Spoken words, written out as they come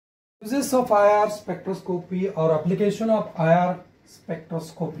Uses of IR spectroscopy or application of IR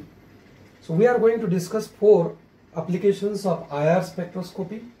spectroscopy. So we are going to discuss 4 applications of IR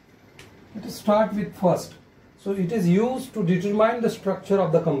spectroscopy. Let us start with first. So it is used to determine the structure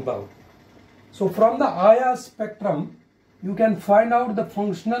of the compound. So from the IR spectrum, you can find out the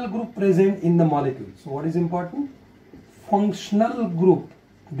functional group present in the molecule. So what is important? Functional group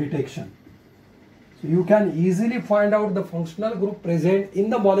detection. So you can easily find out the functional group present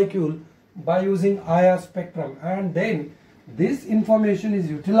in the molecule by using IR spectrum, and then this information is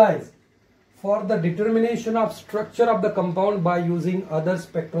utilized for the determination of structure of the compound by using other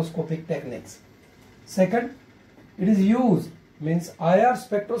spectroscopic techniques. Second, it is used, means IR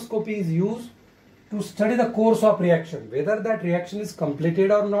spectroscopy is used to study the course of reaction, whether that reaction is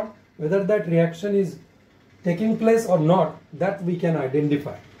completed or not, whether that reaction is taking place or not, that we can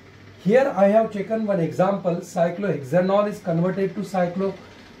identify. Here I have taken one example. Cyclohexanol is converted to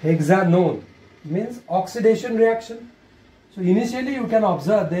cyclohexanone, means oxidation reaction. So initially you can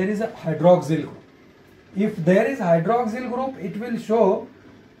observe there is a hydroxyl group. If there is hydroxyl group, it will show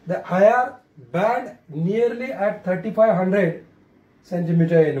the IR band nearly at 3500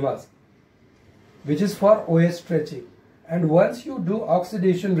 centimeter inverse, which is for OH stretching. And once you do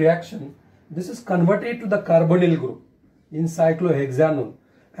oxidation reaction, this is converted to the carbonyl group in cyclohexanone.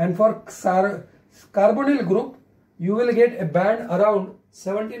 And for carbonyl group, you will get a band around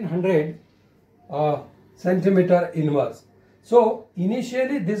 1700 centimeter inverse. So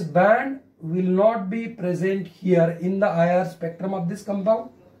initially this band will not be present here in the IR spectrum of this compound,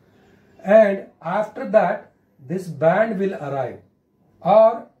 and after that this band will arrive,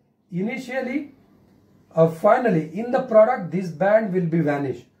 or initially or finally in the product this band will be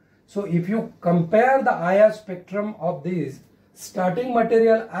vanished. So if you compare the IR spectrum of this starting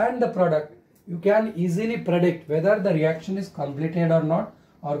material and the product, you can easily predict whether the reaction is completed or not,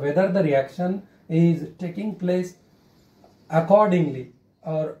 or whether the reaction is taking place accordingly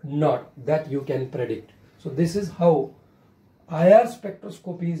or not, that you can predict. So this is how IR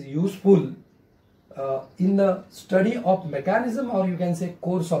spectroscopy is useful in the study of mechanism, or you can say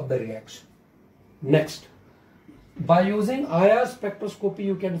course of the reaction. Next, by using IR spectroscopy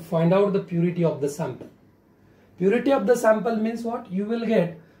you can find out the purity of the sample. Purity of the sample means what? You will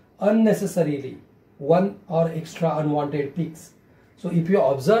get unnecessarily one or extra unwanted peaks. So if you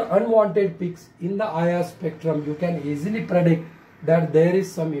observe unwanted peaks in the IR spectrum, you can easily predict that there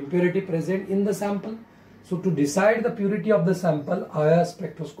is some impurity present in the sample. So to decide the purity of the sample, IR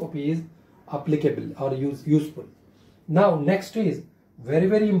spectroscopy is applicable or useful. Now next is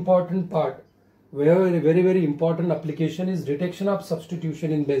very important part, very important application is detection of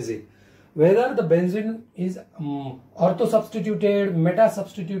substitution in benzene. Whether the benzene is ortho-substituted,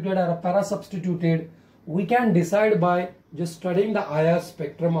 meta-substituted or para-substituted, we can decide by just studying the IR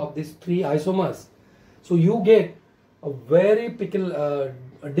spectrum of these 3 isomers. So you get a very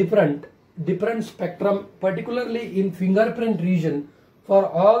different spectrum, particularly in fingerprint region for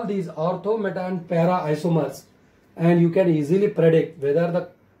all these ortho, meta and para isomers, and you can easily predict whether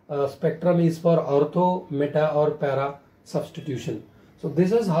the spectrum is for ortho, meta or para substitution. So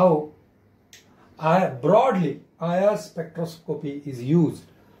this is how broadly IR spectroscopy is used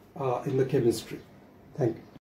in the chemistry. Thank you.